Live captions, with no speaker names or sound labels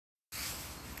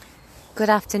Good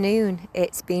afternoon.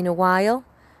 It's been a while.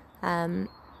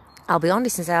 I'll be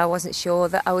honest and say I wasn't sure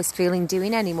that I was feeling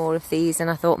doing any more of these, and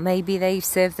I thought maybe they've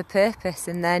served the purpose.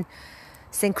 And then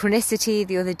synchronicity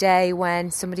the other day when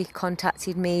somebody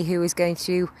contacted me who was going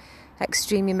through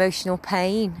extreme emotional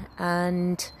pain,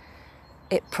 and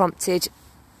it prompted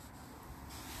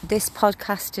this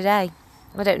podcast today.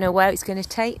 I don't know where it's going to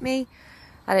take me.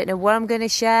 I don't know what I'm going to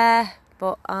share,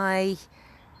 but I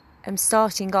am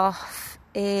starting off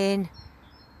in,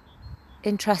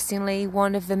 interestingly,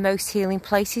 one of the most healing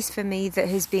places for me that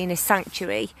has been a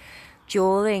sanctuary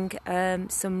during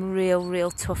some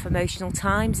real tough emotional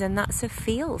times, and that's a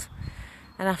field.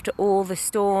 And after all the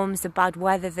storms, the bad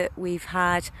weather that we've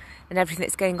had and everything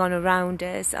that's going on around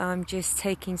us, I'm just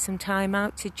taking some time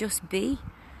out to just be.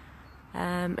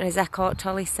 And as Eckhart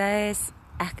Tolle says,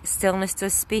 stillness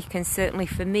does speak, and certainly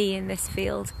for me in this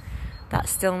field, that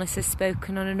stillness has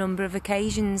spoken on a number of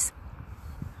occasions.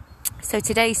 So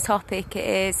today's topic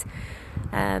is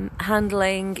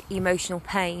handling emotional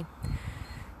pain,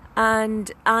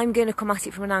 and I'm going to come at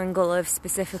it from an angle of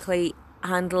specifically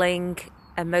handling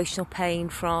emotional pain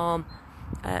from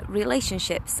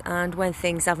relationships and when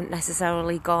things haven't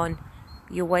necessarily gone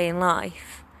your way in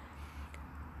life.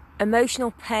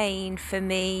 Emotional pain for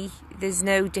me, there's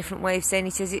no different way of saying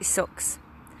it, as it sucks.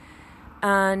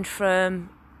 And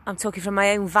I'm talking from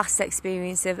my own vast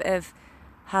experience of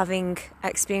having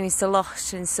experienced a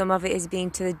lot, and some of it has been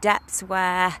to the depths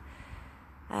where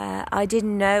I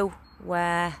didn't know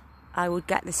where I would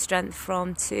get the strength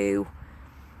from to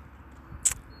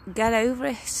get over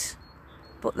it.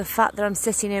 But the fact that I'm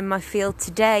sitting in my field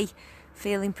today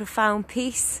feeling profound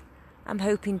peace, I'm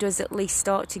hoping does at least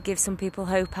start to give some people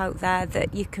hope out there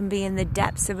that you can be in the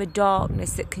depths of a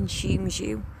darkness that consumes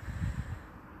you.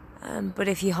 But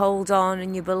if you hold on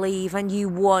and you believe and you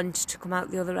want to come out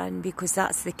the other end, because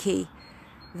that's the key,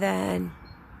 then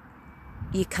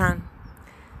you can.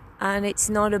 And it's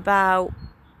not about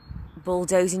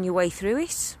bulldozing your way through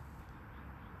it.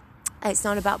 It's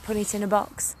not about putting it in a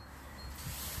box.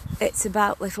 It's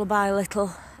about little by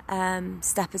little,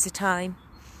 step at a time.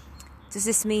 Does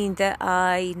this mean that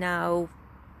I now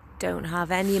don't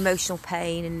have any emotional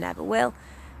pain and never will?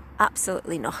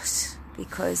 Absolutely not.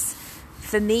 Because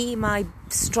for me, my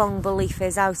strong belief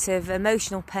is out of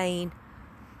emotional pain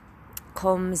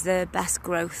comes the best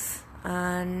growth.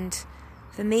 And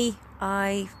for me,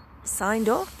 I signed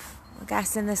up, I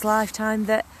guess, in this lifetime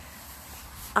that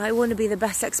I want to be the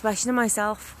best expression of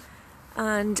myself.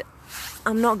 And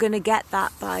I'm not going to get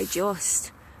that by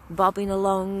just bobbing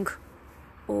along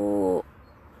or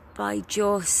by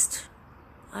just,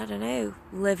 I don't know,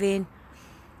 living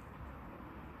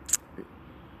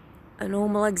a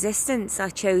normal existence. I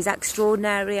chose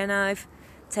extraordinary, and I've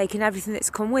taken everything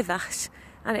that's come with that,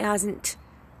 and it hasn't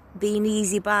been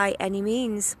easy by any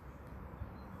means.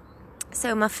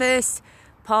 So my first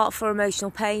part for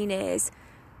emotional pain is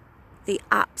the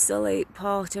absolute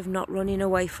part of not running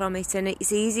away from it. And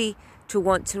it's easy to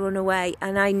want to run away,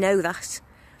 and I know that.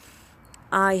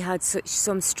 I had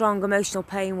some strong emotional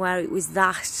pain where it was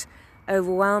that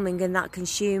overwhelming and that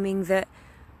consuming that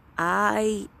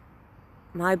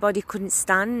my body couldn't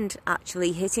stand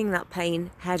actually hitting that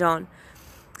pain head on.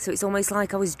 So it's almost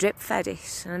like I was drip fed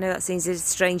it. And I know that seems a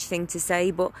strange thing to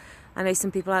say, but I know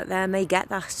some people out there may get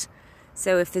that.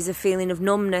 So if there's a feeling of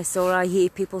numbness, or I hear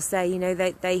people say,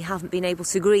 they haven't been able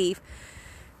to grieve,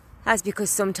 that's because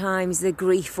sometimes the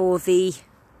grief or the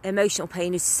emotional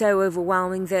pain is so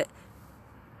overwhelming that,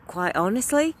 quite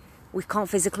honestly, we can't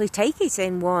physically take it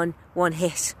in one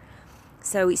hit.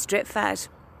 So it's drip fed.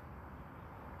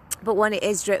 But when it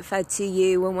is drip fed to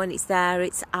you and when it's there,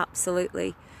 it's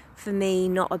absolutely, for me,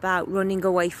 not about running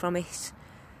away from it.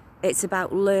 It's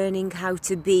about learning how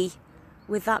to be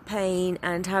with that pain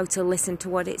and how to listen to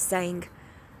what it's saying.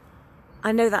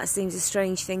 I know that seems a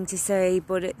strange thing to say,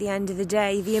 but at the end of the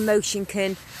day, the emotion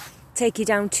can take you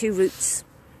down two routes.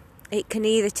 It can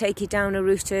either take you down a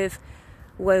route of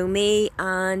woe me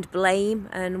and blame,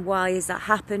 and why has that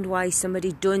happened? Why has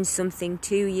somebody done something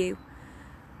to you?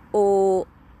 Or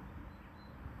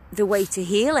the way to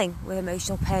healing with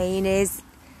emotional pain is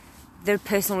the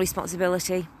personal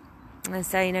responsibility and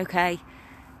saying, okay,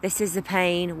 this is the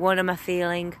pain. What am I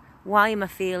feeling? Why am I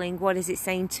feeling? What is it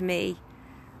saying to me?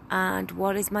 And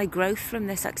what is my growth from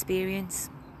this experience?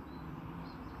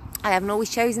 I haven't always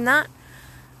chosen that.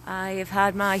 I have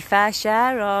had my fair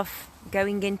share of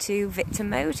going into victim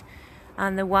mode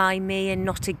and the why me and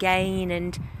not again,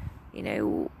 and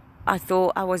I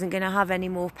thought I wasn't going to have any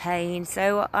more pain.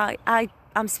 So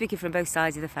I'm speaking from both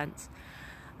sides of the fence,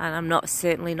 and I'm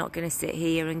certainly not going to sit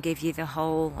here and give you the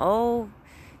whole,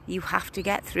 You have to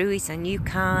get through it, and you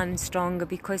can stronger,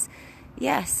 because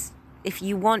yes, if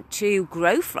you want to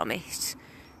grow from it,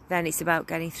 then it's about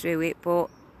getting through it, but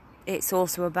it's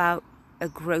also about a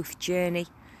growth journey.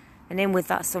 And in with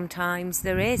that, sometimes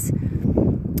there is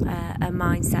a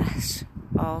mindset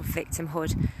of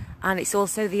victimhood, and it's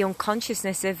also the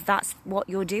unconsciousness of that's what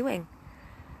you're doing,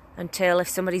 until if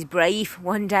somebody's brave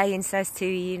one day and says to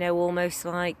you, almost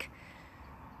like,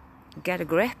 get a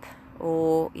grip,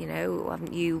 or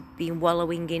haven't you been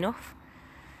wallowing enough,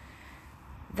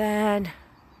 then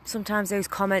sometimes those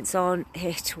comments aren't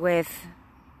hit with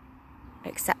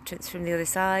acceptance from the other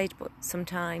side, but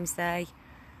sometimes they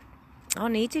are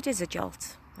needed as a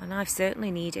jolt, and I've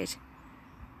certainly needed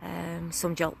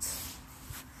some jolts.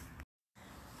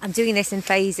 I'm doing this in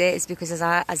phases because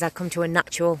as I come to a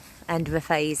natural end of a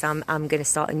phase, I'm going to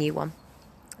start a new one.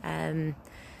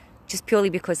 Just purely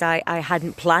because I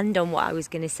hadn't planned on what I was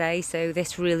going to say, so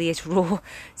this really is raw,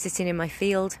 sitting in my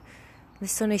field. The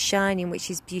sun is shining,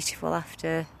 which is beautiful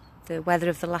after the weather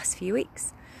of the last few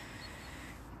weeks.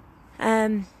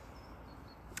 And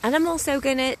I'm also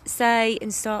going to say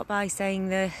and start by saying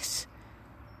that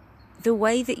the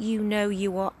way that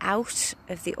you are out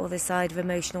of the other side of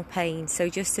emotional pain, so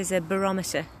just as a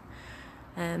barometer,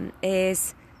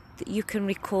 is that you can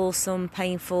recall some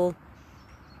painful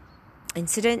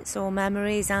incidents or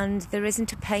memories, and there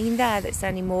isn't a pain there that's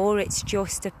anymore. It's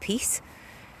just a peace.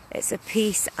 It's a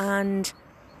peace, and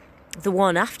the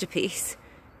one after peace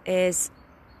is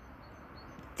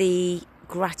the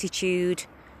gratitude,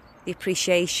 the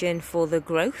appreciation for the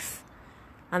growth.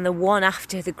 And the one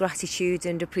after the gratitude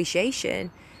and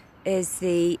appreciation is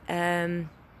the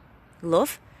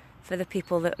love for the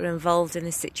people that are involved in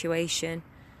the situation,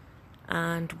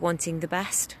 and wanting the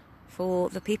best for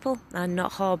the people, and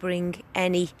not harbouring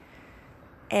any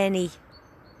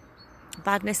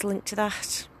badness linked to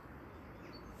that.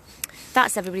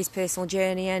 That's everybody's personal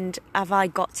journey, and have I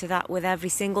got to that with every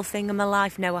single thing in my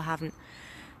life? No, I haven't.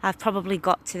 I've probably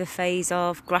got to the phase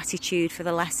of gratitude for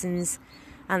the lessons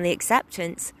and the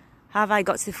acceptance. Have I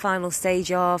got to the final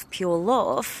stage of pure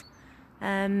love?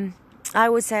 I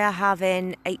would say I have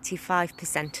in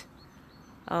 85%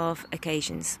 of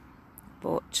occasions,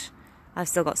 but I've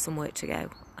still got some work to go,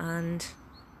 and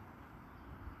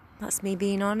that's me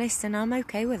being honest, and I'm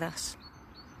okay with that,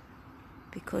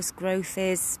 because growth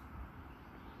is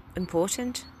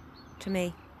important to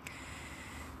me.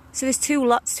 So there's two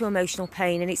lots to emotional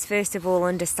pain, and it's first of all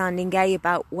understanding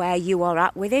about where you are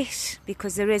at with it,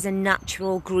 because there is a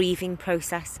natural grieving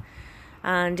process,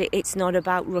 and it's not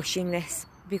about rushing this,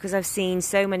 because I've seen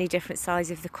so many different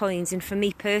sides of the coins. And for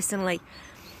me personally,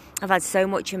 I've had so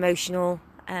much emotional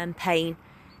pain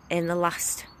in the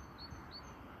last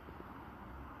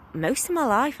most of my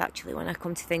life, actually, when I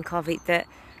come to think of it, that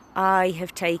I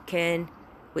have taken,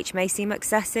 which may seem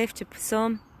excessive to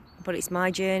some, but it's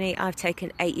my journey. I've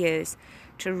taken 8 years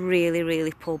to really,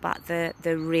 really pull back the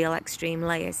real extreme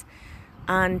layers,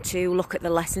 and to look at the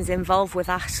lessons involved with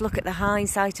that, look at the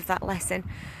hindsight of that lesson,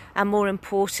 and more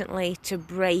importantly, to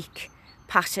break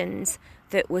patterns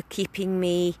that were keeping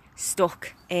me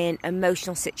stuck in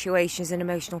emotional situations and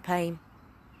emotional pain.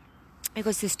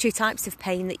 Because there's two types of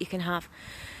pain that you can have.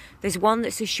 There's one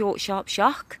that's a short, sharp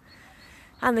shock,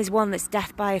 and there's one that's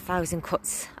death by 1,000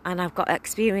 cuts, and I've got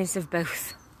experience of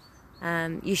both.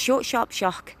 Your short, sharp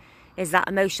shock is that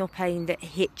emotional pain that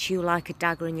hits you like a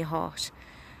dagger in your heart,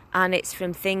 and it's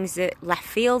from things that left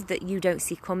field that you don't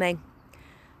see coming,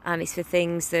 and it's for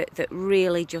things that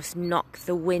really just knock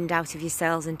the wind out of your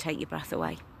sails and take your breath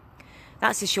away.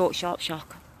 That's a short, sharp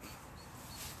shock.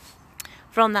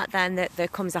 From that then, there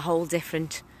comes a whole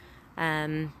different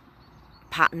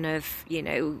pattern of,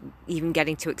 even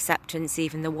getting to acceptance,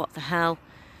 even the what the hell,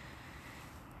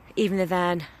 even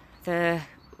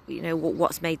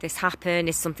what's made this happen,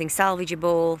 is something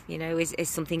salvageable, is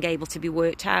something able to be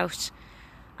worked out.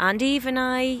 And even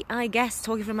I guess,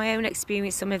 talking from my own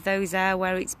experience, some of those are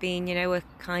where it's been, a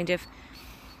kind of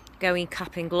going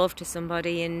cap and glove to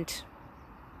somebody, and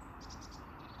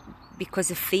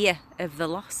because of fear of the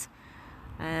loss.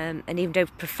 And even though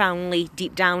profoundly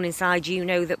deep down inside you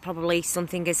know that probably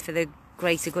something is for the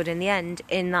greater good in the end,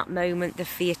 in that moment the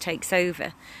fear takes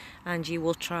over, and you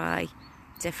will try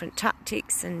different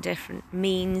tactics and different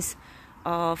means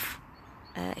of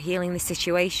healing the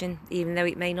situation, even though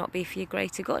it may not be for your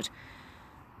greater good.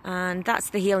 And that's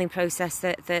the healing process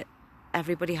that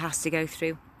everybody has to go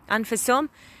through. And for some,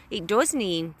 it does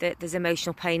mean that there's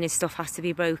emotional pain and stuff has to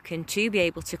be broken to be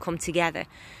able to come together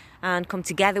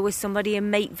with somebody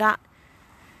and make that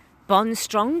bond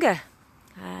stronger.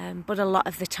 But a lot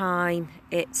of the time,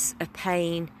 it's a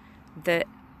pain that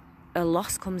a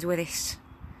loss comes with it.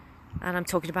 And I'm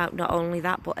talking about not only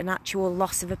that, but an actual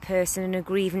loss of a person and a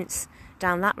grievance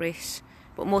down that route.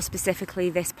 But more specifically,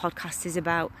 this podcast is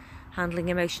about handling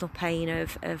emotional pain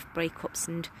of breakups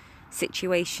and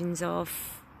situations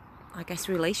of, I guess,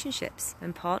 relationships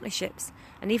and partnerships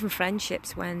and even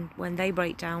friendships when they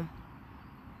break down.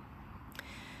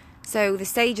 So the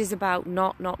stage is about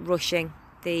not rushing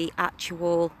the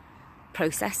actual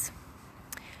process,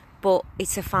 but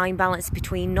it's a fine balance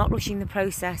between not rushing the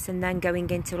process and then going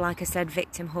into, like I said,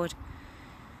 victimhood.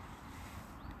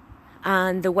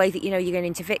 And the way that you're going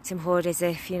into victimhood is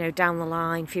if down the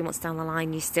line, a few months down the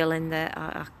line, you're still in the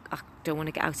I don't want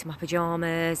to get out of my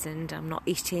pajamas, and I'm not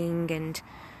eating, and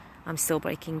I'm still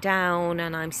breaking down,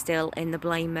 and I'm still in the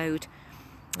blame mode.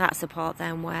 That's the part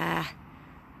then where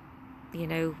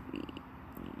you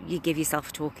give yourself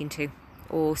a talking to,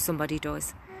 or somebody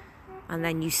does, and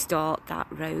then you start that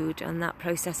road and that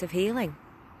process of healing.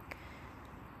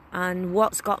 And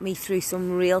what's got me through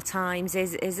some real times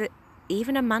is it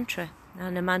even a mantra,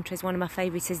 and a mantra is one of my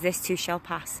favourites, is this too shall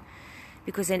pass.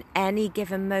 Because in any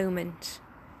given moment,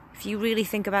 if you really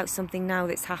think about something now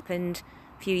that's happened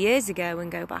a few years ago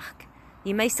and go back,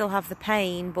 you may still have the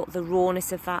pain, but the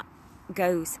rawness of that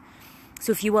goes.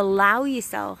 So if you allow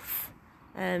yourself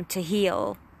to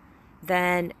heal,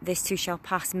 then this too shall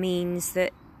pass means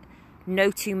that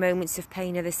no two moments of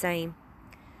pain are the same.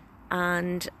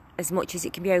 And as much as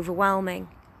it can be overwhelming,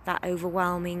 that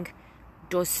overwhelming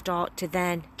does start to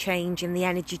then change, and the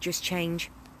energy just change.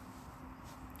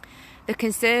 The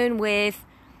concern with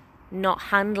not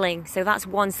handling, so that's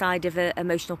one side of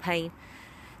emotional pain.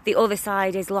 The other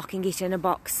side is locking it in a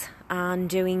box and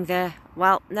doing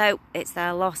no, it's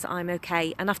their loss, I'm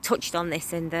okay. And I've touched on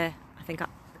this in the, I think,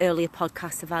 earlier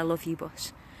podcast of I Love You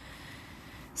But.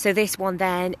 So this one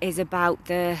then is about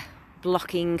the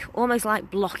blocking, almost like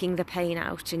blocking the pain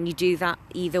out, and you do that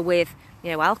either with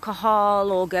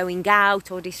alcohol or going out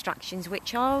or distractions,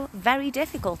 which are very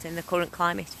difficult in the current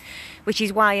climate, which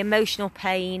is why emotional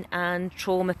pain and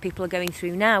trauma people are going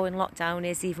through now in lockdown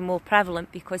is even more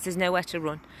prevalent, because there's nowhere to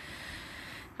run.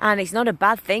 And it's not a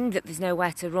bad thing that there's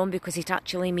nowhere to run, because it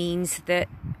actually means that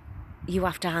you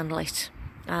have to handle it,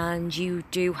 and you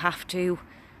do have to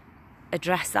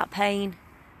address that pain.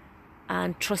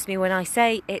 And trust me when I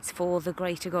say it's for the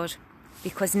greater good.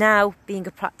 Because now, being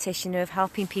a practitioner of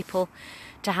helping people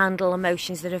to handle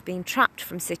emotions that have been trapped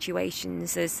from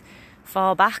situations as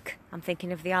far back, I'm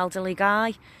thinking of the elderly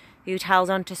guy who'd held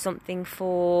on to something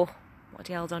for, what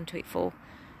he held on to it for?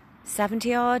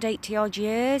 80 odd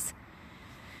years.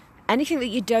 Anything that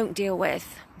you don't deal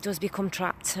with does become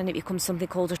trapped, and it becomes something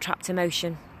called a trapped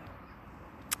emotion.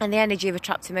 And the energy of a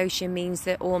trapped emotion means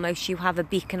that almost you have a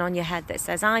beacon on your head that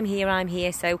says, I'm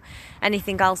here. So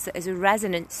anything else that is a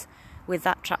resonance with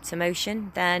that trapped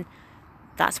emotion, then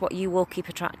that's what you will keep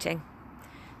attracting.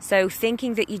 So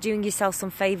thinking that you're doing yourself some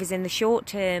favours in the short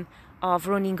term of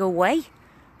running away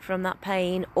from that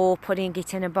pain or putting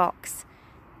it in a box,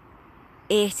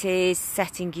 it is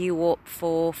setting you up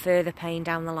for further pain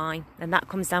down the line. And that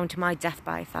comes down to my death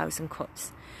by 1,000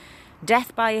 cuts.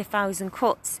 Death by 1,000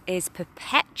 cuts is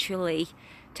perpetually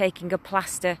taking a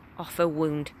plaster off a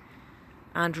wound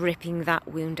and ripping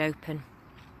that wound open.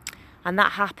 And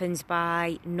that happens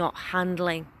by not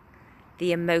handling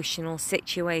the emotional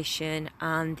situation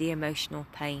and the emotional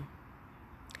pain.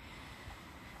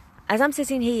 As I'm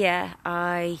sitting here,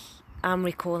 I am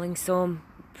recalling some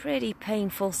pretty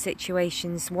painful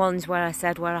situations, ones where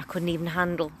I couldn't even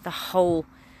handle the whole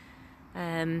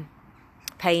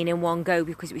pain in one go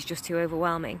because it was just too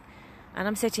overwhelming. And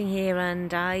I'm sitting here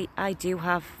and I do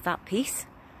have that piece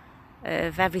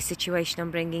of every situation I'm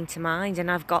bringing to mind,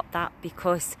 and I've got that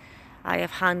because I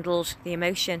have handled the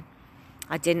emotion.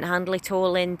 I didn't handle it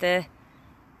all in the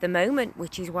moment,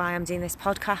 which is why I'm doing this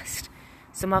podcast.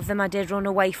 Some of them I did run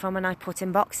away from and I put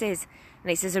in boxes,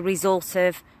 and it's as a result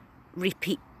of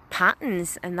repeat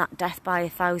patterns and that death by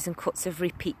 1,000 cuts of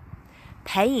repeat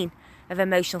pain of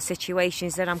emotional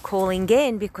situations that I'm calling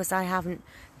in because I haven't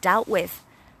dealt with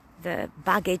the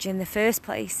baggage in the first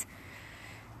place.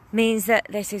 Means that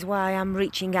this is why I'm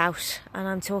reaching out and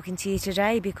I'm talking to you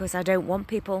today, because I don't want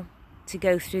people to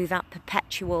go through that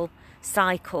perpetual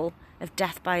cycle of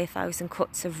death by 1,000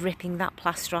 cuts, of ripping that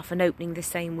plaster off and opening the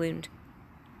same wound.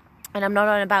 And I'm not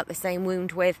on about the same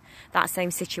wound with that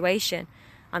same situation.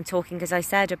 I'm talking, as I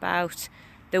said, about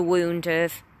the wound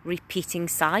of repeating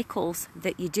cycles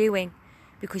that you're doing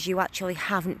because you actually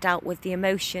haven't dealt with the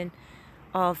emotion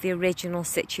of the original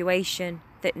situation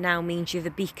that now means you're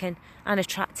the beacon and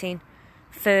attracting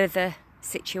further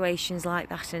situations like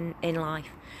that in life.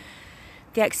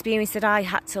 The experience that I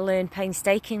had to learn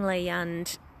painstakingly,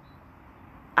 and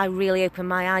I really opened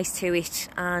my eyes to it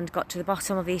and got to the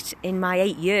bottom of it in my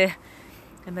 8-year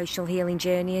emotional healing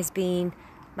journey, has been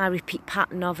my repeat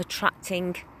pattern of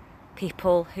attracting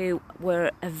people who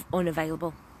were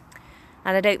unavailable.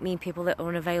 And I don't mean people that are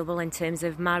unavailable in terms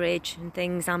of marriage and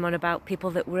things. I'm on about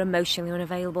people that were emotionally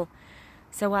unavailable.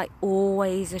 So I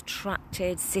always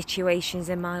attracted situations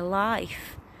in my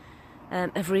life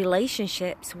of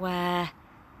relationships where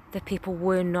the people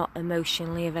were not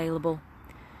emotionally available.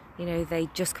 You know,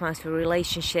 they'd just come out of a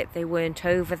relationship, they weren't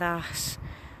over that,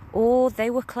 or they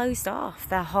were closed off.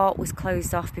 Their heart was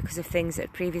closed off because of things that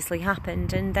had previously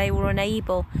happened, and they were I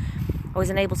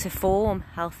wasn't able to form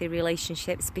healthy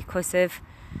relationships because of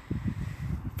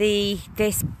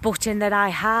this button that I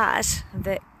had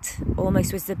that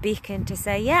almost was the beacon to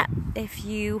say, yeah, if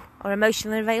you are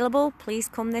emotionally available, please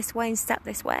come this way and step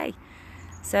this way.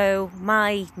 So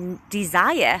my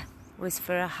desire was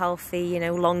for a healthy,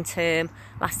 long-term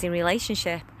lasting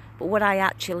relationship. But what I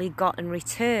actually got in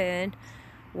return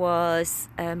was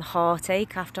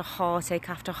heartache after heartache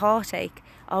after heartache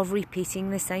of repeating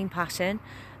the same pattern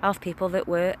of people that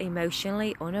were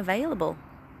emotionally unavailable.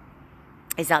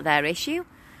 Is that their issue?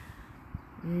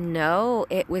 No,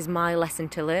 it was my lesson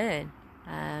to learn.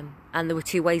 And there were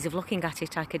two ways of looking at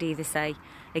it. I could either say,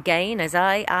 again, as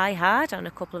I had on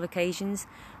a couple of occasions,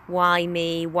 why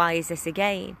me? Why is this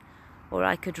again? Or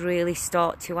I could really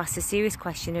start to ask a serious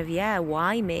question of,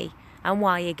 why me? And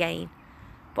why again?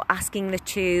 But asking the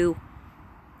two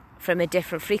from a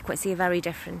different frequency are very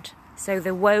different. So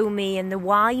the woe me and the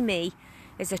why me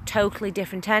is a totally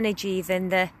different energy than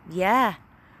the,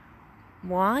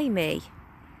 why me?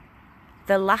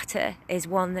 The latter is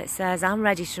one that says, I'm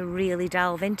ready to really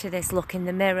delve into this, look in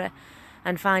the mirror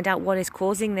and find out what is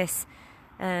causing this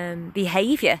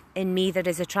behaviour in me that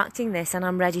is attracting this, and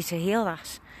I'm ready to heal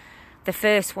that. The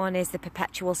first one is the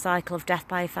perpetual cycle of death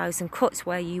by 1,000 cuts,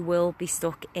 where you will be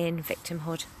stuck in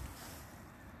victimhood.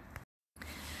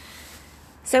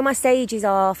 So my stages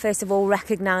are, first of all,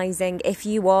 recognising if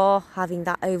you are having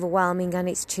that overwhelming and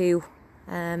it's too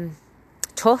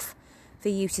tough for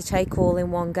you to take all in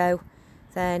one go,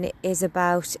 then it is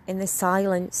about, in the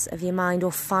silence of your mind,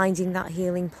 or finding that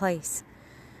healing place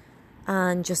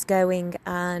and just going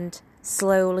and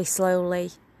slowly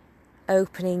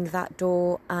opening that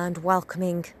door and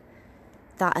welcoming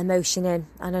that emotion in.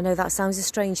 And I know that sounds a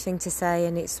strange thing to say,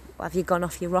 and it's, have you gone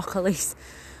off your rocker, Elise?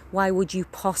 Why would you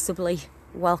possibly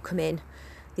welcome in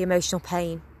the emotional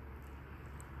pain?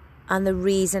 And the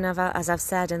reason, as I've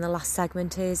said in the last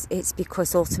segment, is it's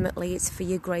because ultimately it's for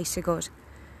your greater good.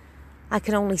 I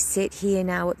can only sit here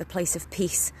now at the place of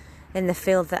peace in the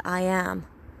field that I am,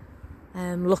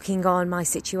 looking on my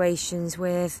situations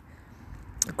with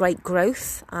great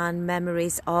growth and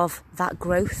memories of that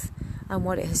growth and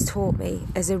what it has taught me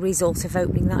as a result of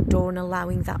opening that door and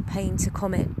allowing that pain to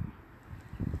come in.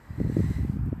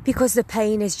 Because the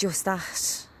pain is just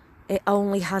that. It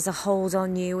only has a hold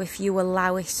on you if you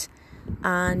allow it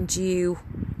and you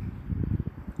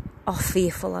are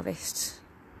fearful of it.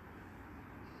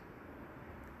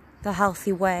 The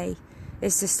healthy way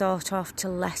is to start off to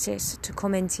let it to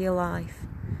come into your life,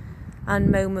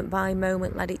 and moment by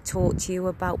moment let it talk to you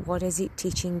about what is it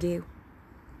teaching you.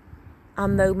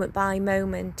 And moment by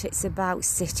moment it's about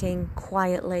sitting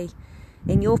quietly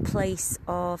in your place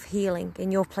of healing,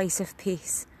 in your place of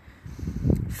peace,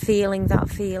 feeling that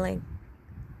feeling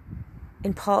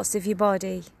in parts of your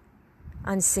body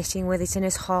and sitting with it. And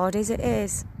as hard as it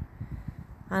is,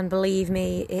 and believe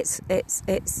me, it's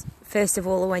first of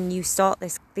all, when you start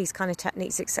these kind of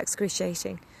techniques, it's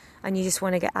excruciating and you just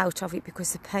want to get out of it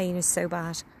because the pain is so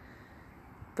bad.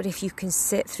 But if you can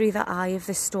sit through the eye of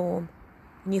the storm,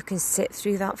 and you can sit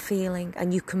through that feeling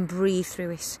and you can breathe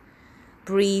through it.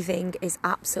 Breathing is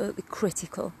absolutely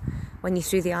critical when you're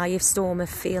through the eye of storm of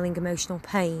feeling emotional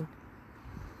pain.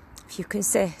 If you can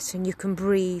sit and you can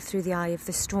breathe through the eye of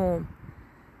the storm,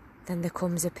 then there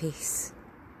comes a peace.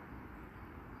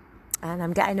 And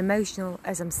I'm getting emotional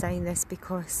as I'm saying this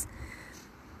because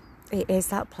it is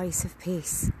that place of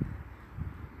peace.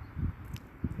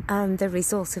 And the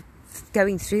result of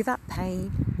going through that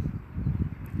pain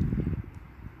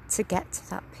to get to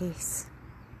that peace.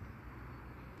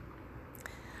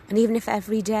 And even if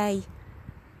every day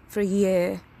for a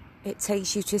year it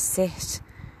takes you to sit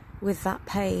with that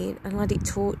pain and let it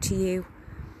talk to you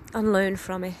and learn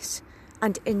from it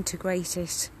and integrate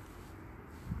it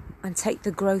and take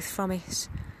the growth from it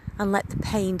and let the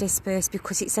pain disperse,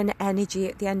 because it's an energy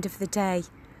at the end of the day.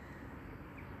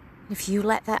 If you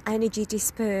let that energy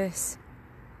disperse,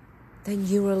 then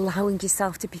you're allowing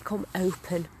yourself to become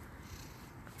open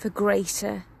for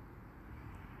greater,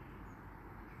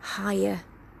 higher,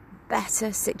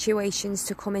 better situations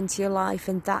to come into your life,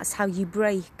 and that's how you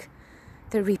break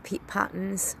the repeat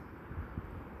patterns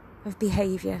of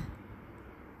behaviour.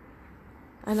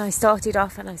 And I started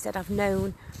off and I said I've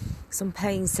known some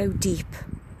pain so deep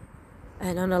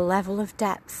and on a level of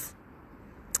depth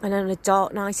and on a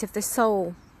dark night of the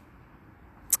soul.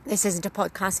 This isn't a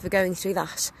podcast for going through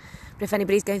that, but if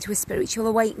anybody's going through a spiritual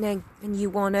awakening and you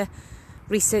want to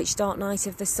research dark night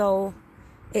of the soul,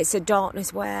 it's a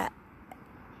darkness where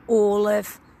all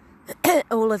of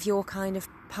your kind of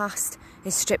past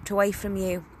is stripped away from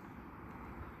you.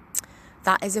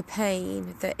 That is a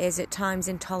pain that is at times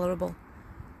intolerable,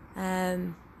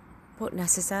 but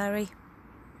necessary.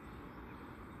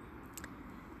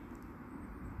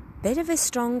 Bit of a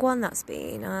strong one that's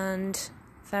been, and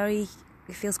it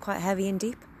feels quite heavy and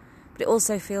deep, but it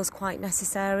also feels quite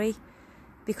necessary,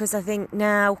 because I think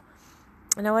now,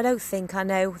 I know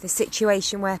the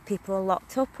situation where people are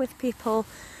locked up with people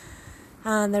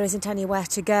and there isn't anywhere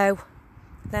to go,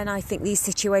 then I think these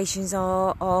situations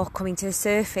are coming to the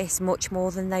surface much more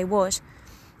than they would,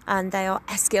 and they are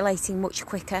escalating much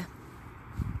quicker.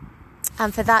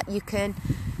 And for that, you can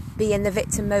be in the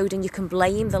victim mode and you can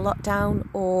blame the lockdown,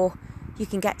 or you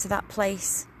can get to that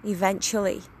place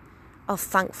eventually of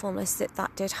thankfulness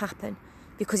that did happen,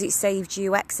 because it saved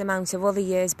you X amount of other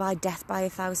years by death by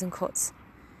 1,000 cuts.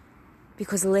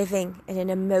 Because living in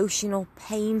an emotional,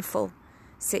 painful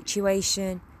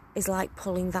situation is like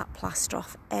pulling that plaster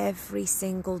off every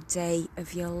single day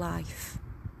of your life.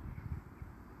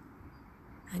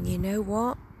 And you know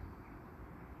what?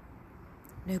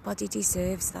 Nobody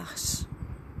deserves that.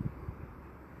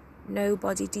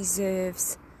 Nobody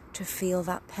deserves to feel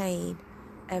that pain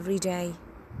every day.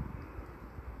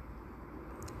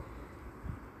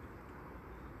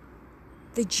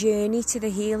 The journey to the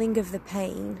healing of the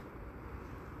pain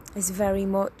is very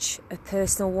much a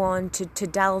personal one, to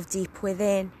delve deep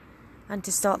within and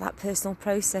to start that personal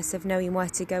process of knowing where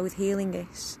to go with healing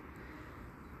it.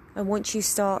 And once you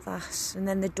start that, and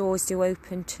then the doors do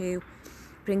open to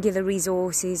bring you the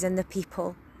resources and the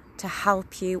people to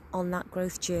help you on that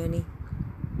growth journey.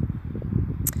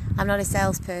 I'm not a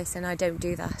salesperson, I don't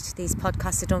do that. These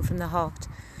podcasts are done from the heart.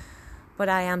 But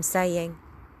I am saying,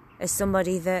 as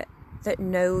somebody that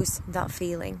knows that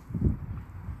feeling,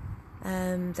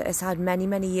 that has had many,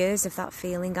 many years of that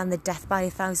feeling and the death by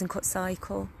 1,000 cut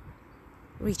cycle,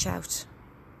 reach out.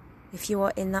 If you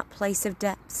are in that place of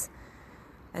depths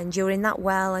and you're in that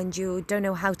well and you don't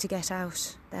know how to get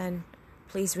out, then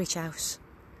please reach out.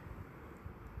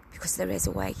 Because there is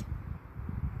a way.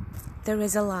 There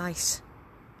is a light.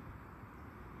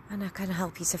 And I can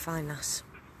help you to find that.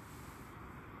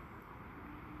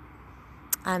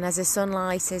 And as the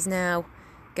sunlight is now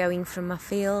going from my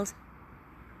field,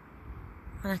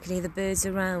 and I can hear the birds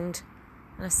around,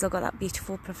 and I've still got that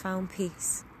beautiful, profound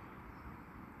peace.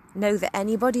 Know that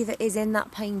anybody that is in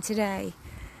that pain today,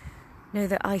 know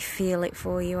that I feel it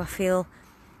for you. I feel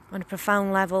on a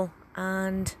profound level,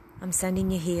 and I'm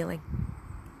sending you healing.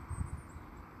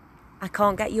 I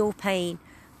can't get your pain,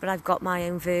 but I've got my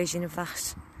own version of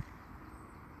that.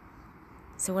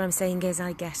 So what I'm saying is,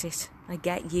 I get it. I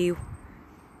get you.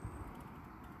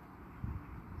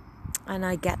 And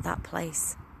I get that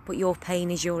place. But your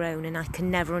pain is your own, and I can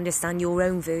never understand your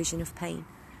own version of pain.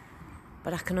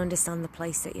 But I can understand the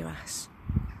place that you're at.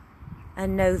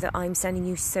 And know that I'm sending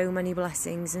you so many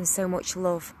blessings and so much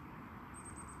love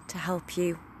to help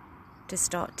you to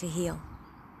start to heal.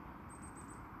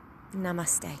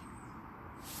 Namaste.